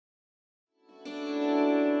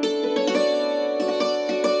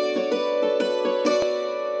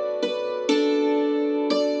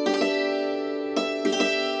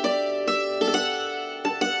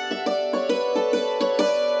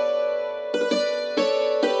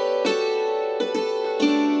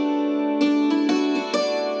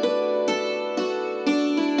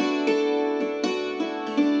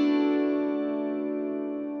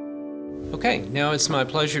Now it's my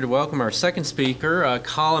pleasure to welcome our second speaker,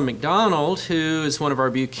 Collin McDonald, who is one of our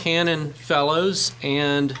Buchanan Fellows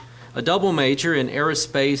and a double major in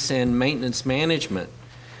aerospace and maintenance management.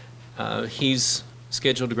 He's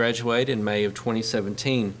scheduled to graduate in May of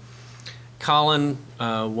 2017. Collin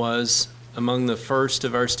was among the first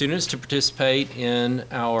of our students to participate in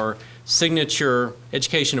our signature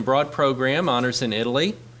Education Abroad program, Honors in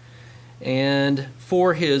Italy. And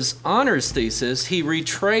for his honors thesis, he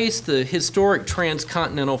retraced the historic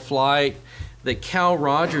transcontinental flight that Cal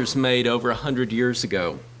Rogers made over 100 years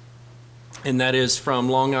ago. And that is from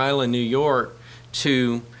Long Island, New York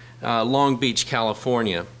to Long Beach,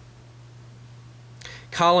 California.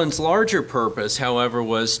 Collin's larger purpose, however,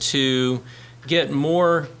 was to get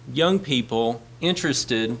more young people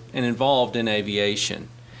interested and involved in aviation.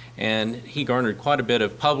 And he garnered quite a bit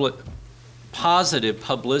of positive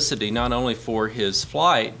publicity, not only for his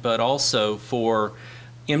flight, but also for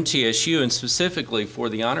MTSU and specifically for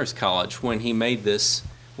the Honors College when he made this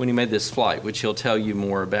flight, which he'll tell you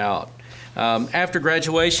more about. After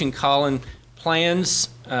graduation, Collin plans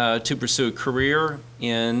to pursue a career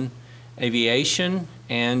in aviation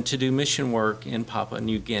and to do mission work in Papua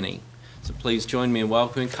New Guinea. So please join me in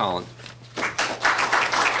welcoming Collin.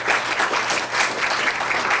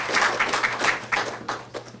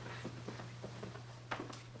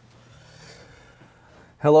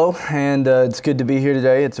 Hello, and it's good to be here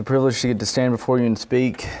today. It's a privilege to get to stand before you and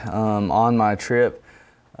speak on my trip.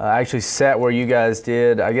 I actually sat where you guys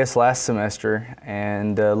did, I guess last semester,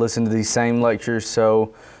 and listened to these same lectures.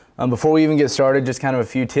 So before we even get started, just kind of a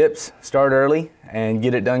few tips. Start early and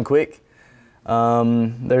get it done quick.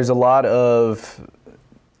 There's a lot of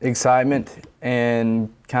excitement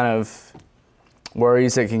and kind of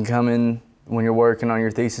worries that can come in when you're working on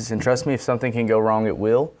your thesis, and trust me, if something can go wrong, it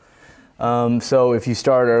will. So if you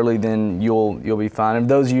start early, then you'll be fine. And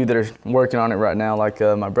those of you that are working on it right now, like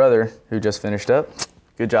my brother who just finished up,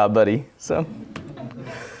 good job, buddy. So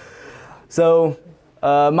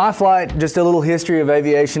my flight, just a little history of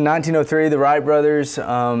aviation. 1903, the Wright brothers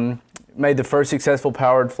made the first successful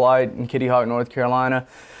powered flight in Kitty Hawk, North Carolina.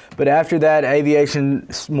 But after that, aviation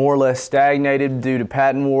more or less stagnated due to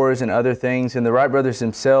patent wars and other things. And the Wright brothers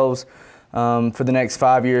themselves, for the next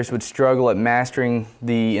 5 years, would struggle at mastering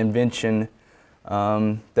the invention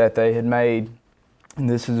that they had made. And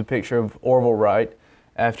this is a picture of Orville Wright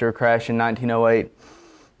after a crash in 1908.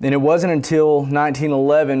 And it wasn't until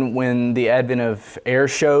 1911 when the advent of air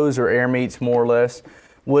shows, or air meets more or less,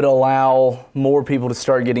 would allow more people to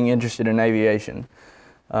start getting interested in aviation.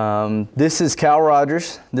 This is Cal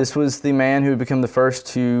Rogers. This was the man who had become the first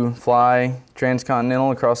to fly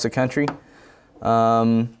transcontinental across the country.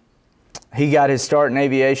 He got his start in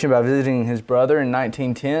aviation by visiting his brother in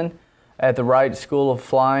 1910 at the Wright School of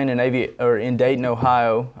Flying in Dayton,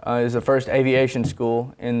 Ohio. It was the first aviation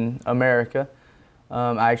school in America.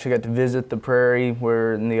 I actually got to visit the Prairie,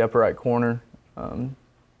 where in the upper right corner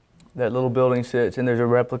that little building sits, and there's a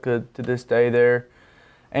replica to this day there.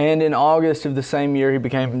 And in August of the same year, he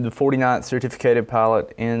became the 49th certificated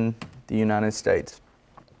pilot in the United States.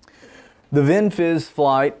 The Vin Fiz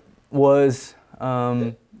flight was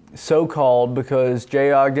so called because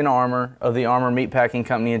J. Ogden Armour of the Armour Meatpacking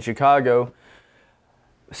Company in Chicago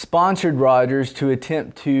sponsored Rogers to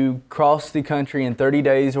attempt to cross the country in 30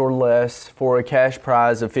 days or less for a cash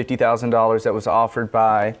prize of $50,000 that was offered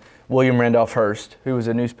by William Randolph Hearst, who was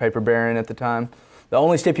a newspaper baron at the time. The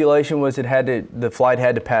only stipulation was the flight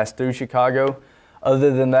had to pass through Chicago.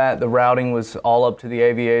 Other than that, the routing was all up to the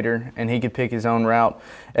aviator, and he could pick his own route.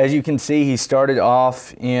 As you can see, he started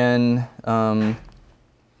off in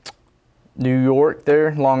New York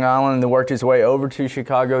there, Long Island, and then worked his way over to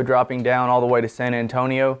Chicago, dropping down all the way to San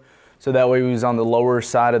Antonio. So that way he was on the lower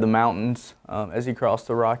side of the mountains as he crossed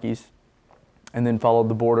the Rockies, and then followed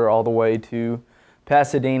the border all the way to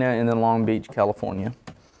Pasadena and then Long Beach, California.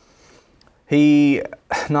 He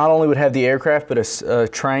not only would have the aircraft, but a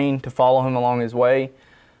train to follow him along his way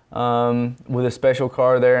with a special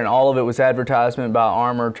car there, and all of it was advertisement by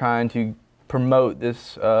Armour trying to promote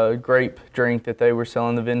this grape drink that they were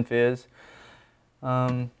selling, the Vin Fiz.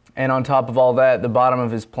 And on top of all that, the bottom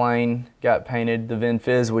of his plane got painted the Vin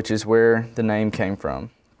Fiz, which is where the name came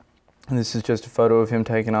from. And this is just a photo of him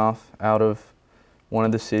taking off out of one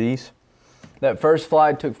of the cities. That first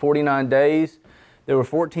flight took 49 days. There were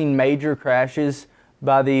 14 major crashes.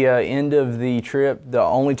 By the end of the trip, the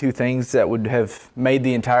only two things that would have made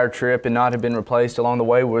the entire trip and not have been replaced along the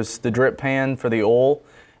way was the drip pan for the oil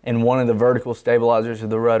and one of the vertical stabilizers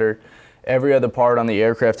of the rudder. Every other part on the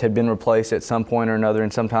aircraft had been replaced at some point or another,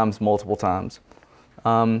 and sometimes multiple times.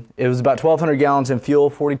 It was about 1,200 gallons in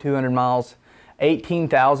fuel, 4,200 miles,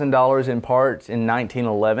 $18,000 in parts in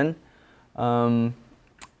 1911.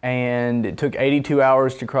 And it took 82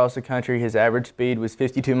 hours to cross the country. His average speed was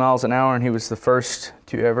 52 miles an hour, and he was the first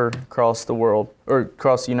to ever cross the world, or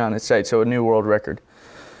cross the United States, so a new world record.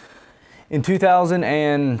 In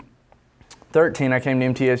 2013, I came to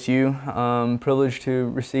MTSU, privileged to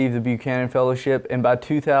receive the Buchanan Fellowship, and by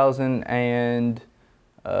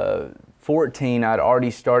 2014, I'd already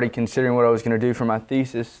started considering what I was going to do for my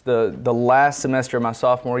thesis. The last semester of my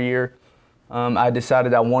sophomore year, I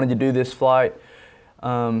decided I wanted to do this flight.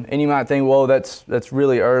 And you might think, well, that's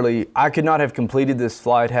really early. I could not have completed this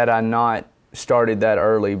flight had I not started that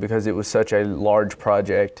early because it was such a large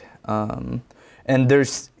project. And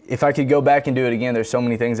if I could go back and do it again, there's so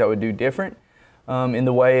many things I would do different in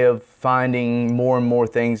the way of finding more and more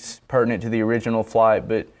things pertinent to the original flight.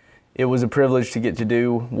 But it was a privilege to get to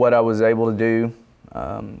do what I was able to do.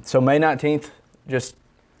 So May 19th, just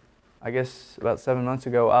I guess about 7 months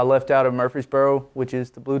ago, I left out of Murfreesboro, which is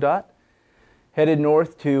the blue dot, headed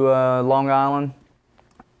north to Long Island,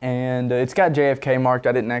 and it's got JFK marked.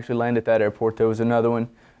 I didn't actually land at that airport. There was another one,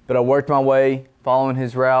 but I worked my way following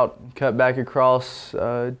his route, cut back across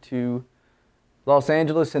to Los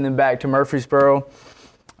Angeles and then back to Murfreesboro.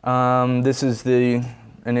 This is the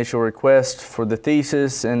initial request for the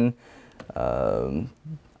thesis, and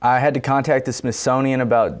I had to contact the Smithsonian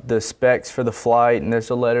about the specs for the flight, and there's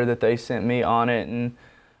a letter that they sent me on it, and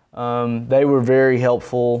they were very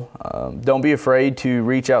helpful. Don't be afraid to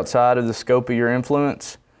reach outside of the scope of your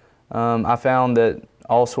influence. I found that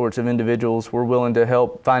all sorts of individuals were willing to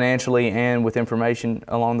help financially and with information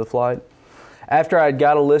along the flight. After I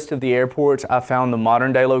got a list of the airports, I found the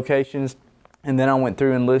modern day locations, and then I went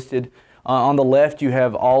through and listed. On the left, you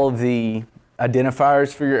have all of the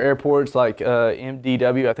identifiers for your airports, like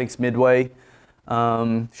MDW, I think it's Midway,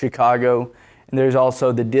 Chicago. And there's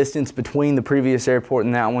also the distance between the previous airport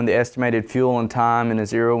and that one, the estimated fuel and time in a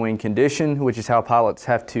zero wind condition, which is how pilots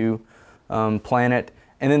have to plan it.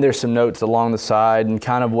 And then there's some notes along the side and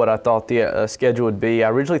kind of what I thought the schedule would be.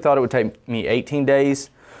 I originally thought it would take me 18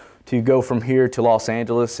 days to go from here to Los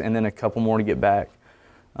Angeles and then a couple more to get back.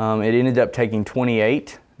 It ended up taking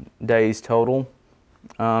 28 days total.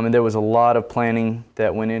 And there was a lot of planning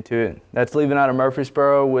that went into it. That's leaving out of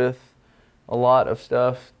Murfreesboro with a lot of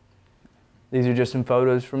stuff. These are just some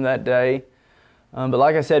photos from that day. But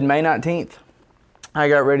like I said, May 19th, I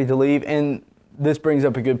got ready to leave. And this brings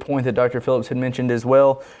up a good point that Dr. Phillips had mentioned as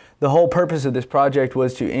well. The whole purpose of this project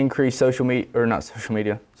was to increase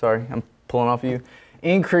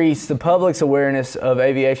increase the public's awareness of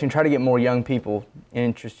aviation, try to get more young people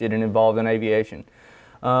interested and involved in aviation.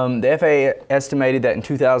 The FAA estimated that in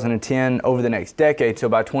 2010, over the next decade, so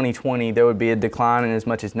by 2020, there would be a decline in as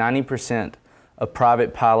much as 90% of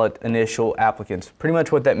private pilot initial applicants. Pretty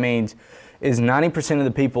much what that means is 90% of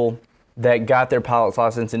the people that got their pilot's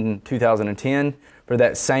license in 2010, for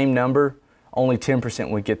that same number, only 10%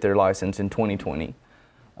 would get their license in 2020.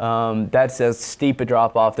 That's as steep a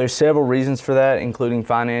drop off. There's several reasons for that, including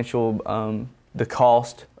financial, the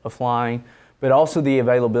cost of flying, but also the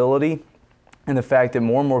availability and the fact that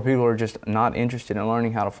more and more people are just not interested in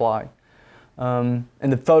learning how to fly. And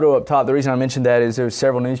the photo up top, the reason I mentioned that is there's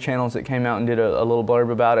several news channels that came out and did a little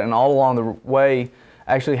blurb about it, and all along the way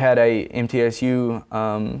actually had a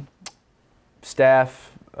MTSU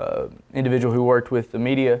staff individual who worked with the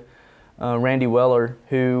media, Randy Weller,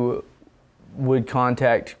 who would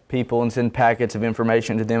contact people and send packets of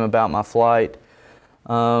information to them about my flight,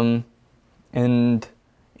 and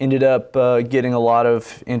ended up getting a lot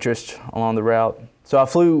of interest along the route. So I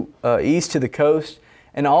flew east to the coast,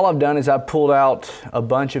 and all I've done is I've pulled out a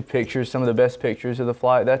bunch of pictures, some of the best pictures of the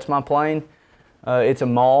flight. That's my plane. It's a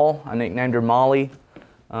Mall. I nicknamed her Molly.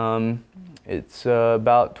 It's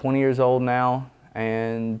about 20 years old now,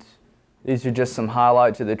 and these are just some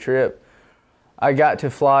highlights of the trip. I got to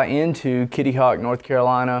fly into Kitty Hawk, North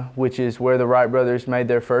Carolina, which is where the Wright brothers made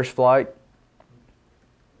their first flight.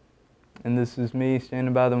 And this is me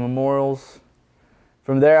standing by the memorials.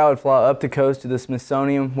 From there, I would fly up the coast to the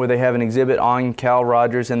Smithsonian, where they have an exhibit on Cal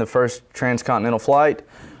Rogers and the first transcontinental flight,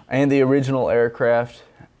 and the original aircraft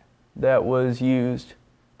that was used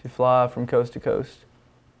to fly from coast to coast.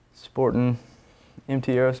 Sporting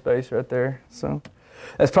MT Aerospace right there. So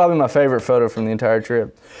that's probably my favorite photo from the entire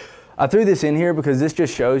trip. I threw this in here because this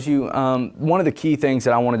just shows you one of the key things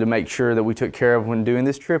that I wanted to make sure that we took care of when doing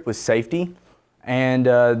this trip was safety. And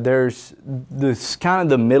there's this kind of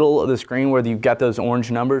the middle of the screen where you've got those orange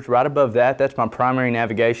numbers. Right above that, that's my primary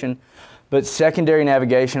navigation. But secondary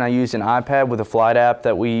navigation, I used an iPad with a flight app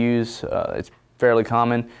that we use. It's fairly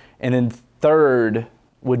common. And then third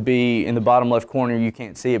would be in the bottom left corner. You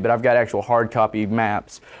can't see it, but I've got actual hard copy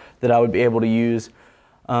maps that I would be able to use.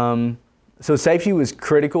 So safety was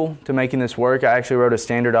critical to making this work. I actually wrote a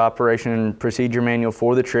standard operation and procedure manual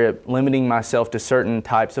for the trip, limiting myself to certain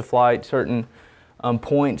types of flight, certain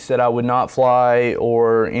points that I would not fly,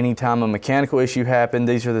 or anytime a mechanical issue happened,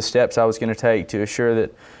 these are the steps I was going to take to assure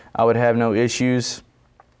that I would have no issues.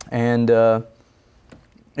 And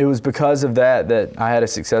it was because of that that I had a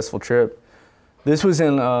successful trip. This was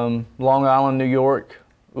in Long Island, New York,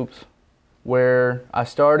 where I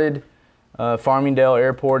started Farmingdale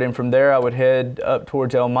Airport, and from there I would head up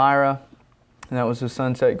towards Elmira, and that was the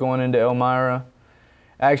sunset going into Elmira.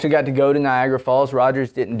 I actually got to go to Niagara Falls.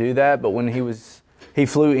 Rogers didn't do that, but when he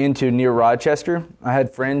flew into near Rochester, I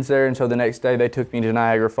had friends there, and so the next day they took me to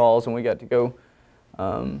Niagara Falls, and we got to go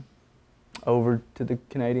over to the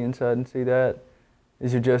Canadian side and see that.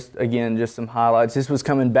 These are just, again, just some highlights. This was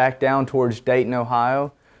coming back down towards Dayton,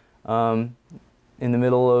 Ohio, in the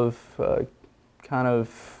middle of kind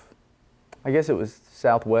of, I guess it was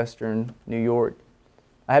southwestern New York.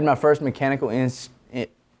 I had my first mechanical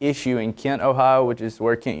issue in Kent, Ohio, which is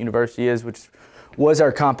where Kent University is, which was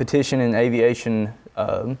our competition in aviation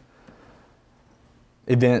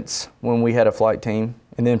events when we had a flight team.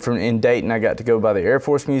 And then in Dayton, I got to go by the Air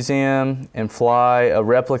Force Museum and fly a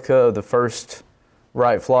replica of the first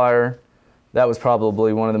Wright Flyer. That was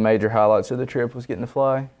probably one of the major highlights of the trip, was getting to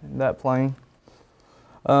fly that plane.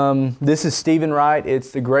 This is Stephen Wright.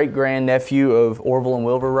 It's the great-grandnephew of Orville and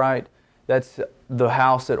Wilbur Wright. That's the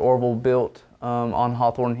house that Orville built on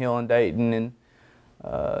Hawthorne Hill in Dayton, and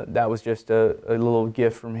that was just a little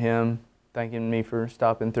gift from him, thanking me for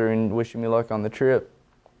stopping through and wishing me luck on the trip.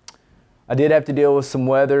 I did have to deal with some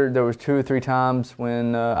weather. There was 2 or 3 times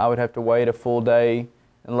when I would have to wait a full day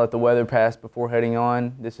and let the weather pass before heading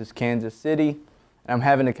on. This is Kansas City. And I'm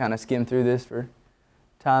having to kind of skim through this for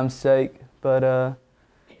time's sake, but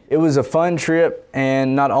it was a fun trip,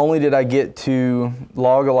 and not only did I get to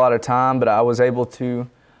log a lot of time, but I was able to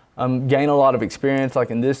gain a lot of experience.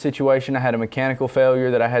 Like in this situation, I had a mechanical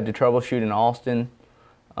failure that I had to troubleshoot in Austin,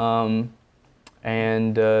 and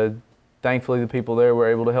thankfully the people there were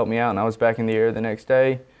able to help me out, and I was back in the air the next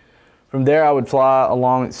day. From there, I would fly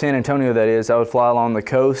along San Antonio, that is. I would fly along the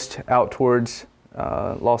coast out towards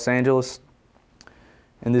Los Angeles,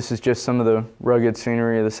 and this is just some of the rugged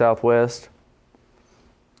scenery of the Southwest.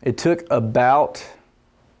 It took about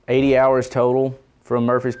 80 hours total from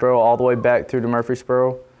Murfreesboro all the way back through to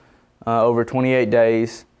Murfreesboro, over 28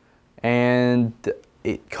 days, and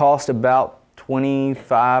it cost about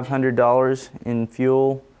 $2,500 in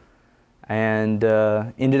fuel, and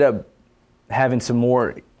ended up having some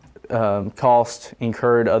more cost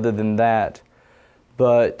incurred other than that,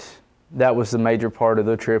 but that was the major part of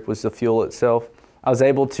the trip, was the fuel itself. I was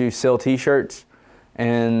able to sell t-shirts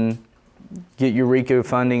and get Eureka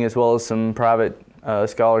funding, as well as some private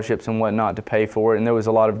scholarships and whatnot to pay for it, and there was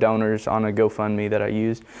a lot of donors on a GoFundMe that I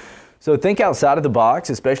used. So think outside of the box,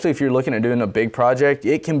 especially if you're looking at doing a big project.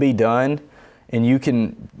 It can be done, and you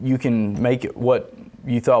can make what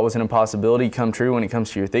you thought was an impossibility come true when it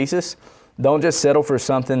comes to your thesis. Don't just settle for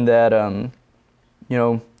something that you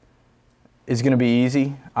know, is going to be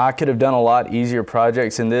easy. I could have done a lot easier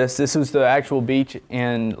projects than this. This was the actual beach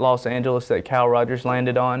in Los Angeles that Cal Rogers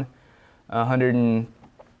landed on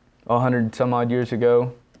 100 some odd years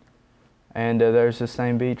ago, and there's the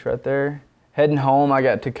same beach right there. Heading home, I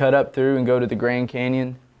got to cut up through and go to the Grand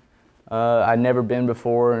Canyon. I'd never been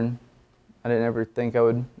before, and I didn't ever think I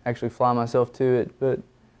would actually fly myself to it, but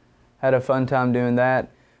had a fun time doing that.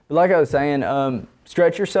 But like I was saying,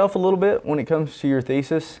 stretch yourself a little bit when it comes to your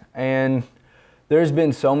thesis, and there's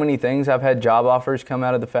been so many things. I've had job offers come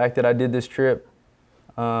out of the fact that I did this trip.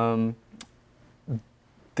 The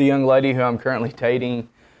young lady who I'm currently dating,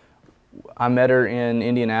 I met her in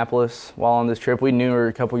Indianapolis while on this trip. We knew her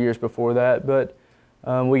a couple years before that, but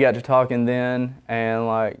we got to talking then, and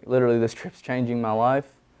like literally this trip's changing my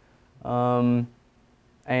life. And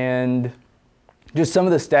just some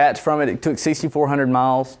of the stats from it: it took 6,400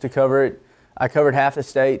 miles to cover it. I covered half the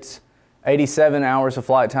states, 87 hours of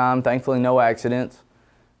flight time, thankfully no accidents.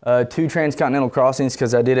 2 transcontinental crossings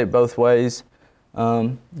because I did it both ways,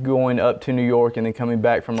 going up to New York and then coming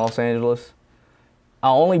back from Los Angeles. I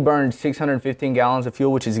only burned 615 gallons of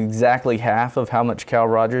fuel, which is exactly half of how much Cal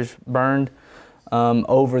Rogers burned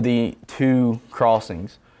over the 2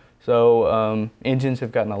 crossings. So engines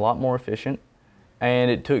have gotten a lot more efficient,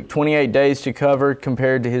 and it took 28 days to cover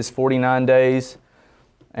compared to his 49 days.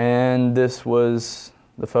 And this was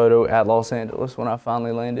the photo at Los Angeles when I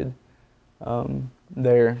finally landed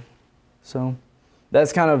there. So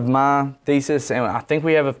that's kind of my thesis, and I think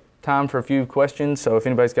we have time for a few questions, so if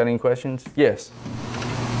anybody's got any questions. Yes?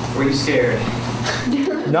 Were you scared?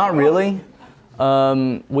 Not really.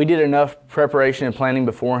 We did enough preparation and planning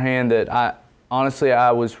beforehand that honestly,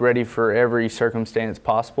 I was ready for every circumstance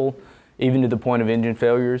possible, even to the point of engine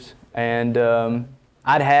failures. And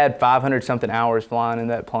I'd had 500 something hours flying in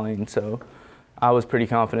that plane, so I was pretty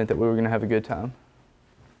confident that we were going to have a good time.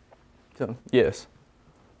 So, yes.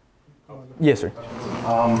 Yes, sir.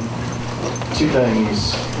 Two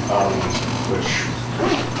things, which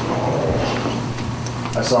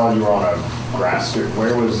I saw you were on a grass strip.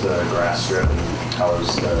 Where was the grass strip and how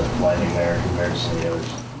was the landing there compared to some of the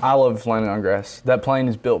others? I love landing on grass. That plane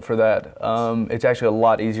is built for that. It's actually a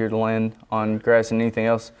lot easier to land on grass than anything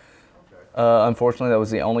else. Unfortunately, that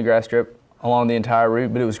was the only grass strip along the entire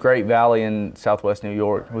route, but it was Great Valley in Southwest New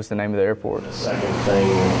York was the name of the airport. The second thing,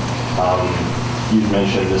 you've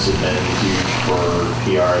mentioned this has been huge for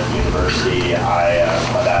PR at the university.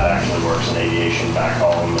 My dad actually works in aviation back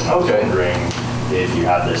home, and I was wondering if you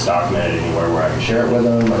had this documented anywhere where I could share it with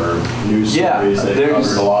them, or news stories that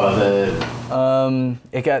covered a lot of it. I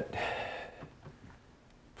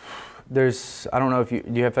don't know if do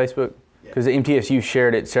you have Facebook? Because the MTSU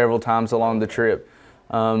shared it several times along the trip.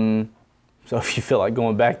 So if you feel like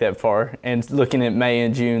going back that far and looking at May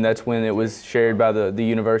and June, that's when it was shared by the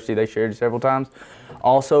university. They shared it several times.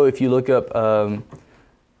 Also, if you look up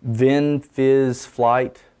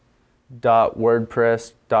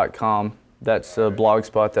vinfizflight.wordpress.com, that's a blog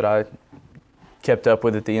spot that I kept up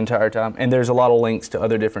with it the entire time. And there's a lot of links to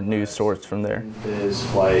other different news sources from there.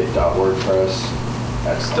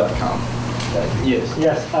 Vinfizflight.wordpress.com. Yes.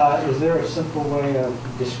 Yes. Is there a simple way of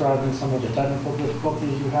describing some of the technical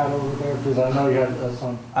difficulties you had over there? Because I know you had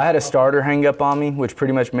some. I had a starter hang up on me, which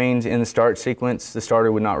pretty much means in the start sequence, the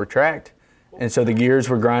starter would not retract. And so the gears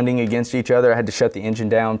were grinding against each other. I had to shut the engine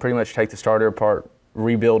down, pretty much take the starter apart,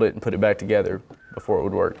 rebuild it, and put it back together before it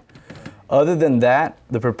would work. Other than that,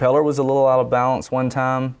 the propeller was a little out of balance one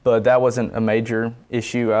time, but that wasn't a major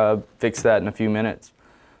issue. I fixed that in a few minutes.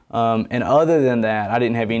 And other than that, I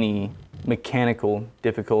didn't have any mechanical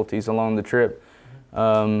difficulties along the trip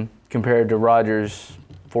compared to Roger's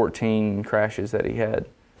 14 crashes that he had.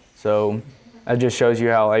 So that just shows you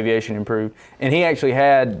how aviation improved. And he actually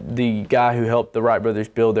had the guy who helped the Wright brothers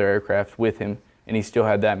build their aircraft with him, and he still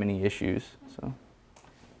had that many issues. So,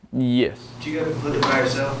 yes. Did you go completely by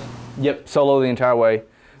yourself? Yep, solo the entire way. I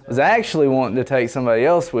was actually wanting to take somebody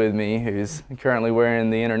else with me who's currently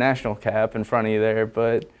wearing the international cap in front of you there,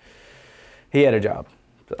 but he had a job.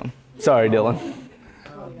 So, sorry, Dylan.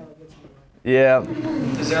 Yeah.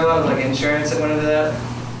 Is there a lot of like insurance that went into that?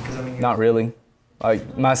 Not really.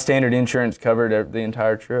 Like my standard insurance covered the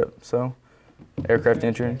entire trip. So, aircraft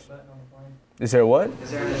insurance. Is there what?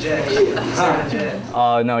 Is there an eject? Is there an eject?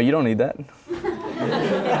 No, you don't need that.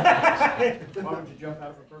 Why don't you jump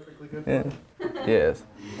out for perfectly good? Yeah. Yes.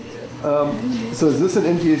 So is this an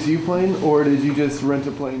MTSU plane, or did you just rent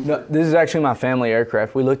a plane? No, this is actually my family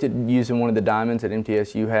aircraft. We looked at using one of the Diamonds that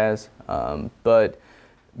MTSU has, but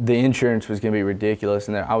the insurance was going to be ridiculous,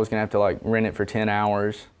 and I was going to have to like rent it for 10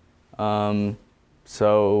 hours.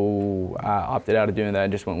 So I opted out of doing that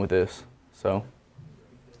and just went with this. So,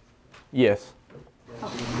 yes. So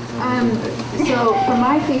for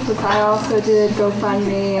my thesis, I also did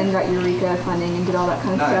GoFundMe and got Eureka funding and did all that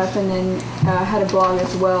kind of stuff, and then had a blog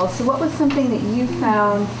as well. So what was something that you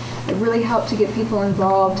found that really helped to get people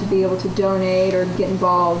involved to be able to donate or get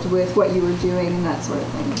involved with what you were doing and that sort of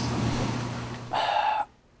thing?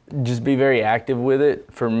 Just be very active with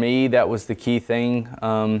it. For me, that was the key thing.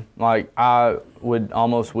 Like I would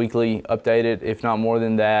almost weekly update it, if not more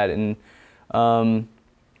than that, and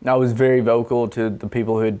I was very vocal to the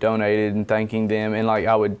people who had donated and thanking them. And like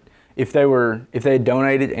I would, if they had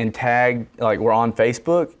donated and tagged, like were on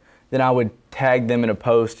Facebook, then I would tag them in a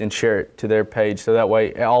post and share it to their page. So that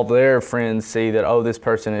way all their friends see that, oh, this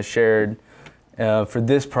person has shared for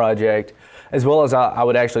this project. As well as I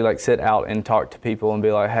would actually like sit out and talk to people and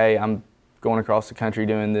be like, hey, I'm going across the country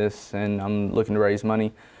doing this and I'm looking to raise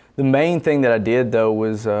money. The main thing that I did though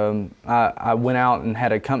was I went out and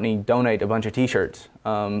had a company donate a bunch of t-shirts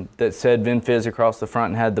that said Vin Fiz across the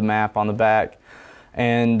front and had the map on the back.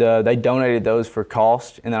 And they donated those for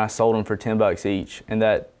cost, and then I sold them for $10 each. And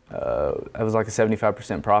that was like a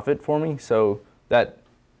 75% profit for me. So that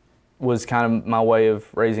was kind of my way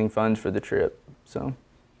of raising funds for the trip. So.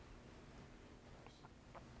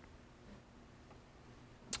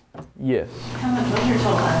 Yes. How much was your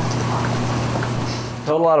total out of pocket?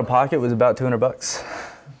 Total out of pocket was about $200,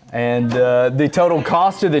 and the total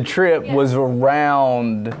cost of the trip was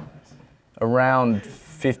around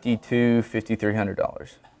 $5,200,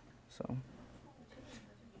 $5,300. So.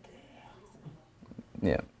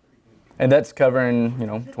 Yeah. And that's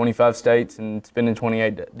covering, 25 states and spending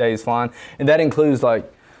 28 days flying. And that includes,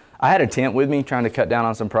 like, I had a tent with me trying to cut down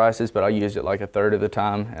on some prices, but I used it like a third of the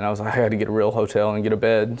time. And I was like, I had to get a real hotel and get a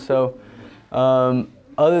bed. So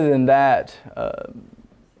other than that,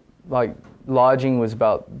 like, lodging was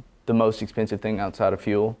about the most expensive thing outside of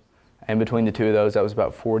fuel. And between the two of those, that was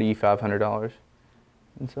about $4,500.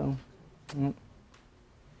 And so,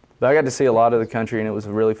 but I got to see a lot of the country, and it was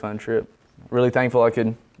a really fun trip. Really thankful I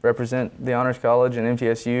could represent the Honors College and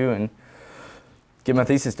MTSU and get my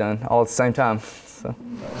thesis done all at the same time. So.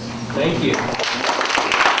 Thank you.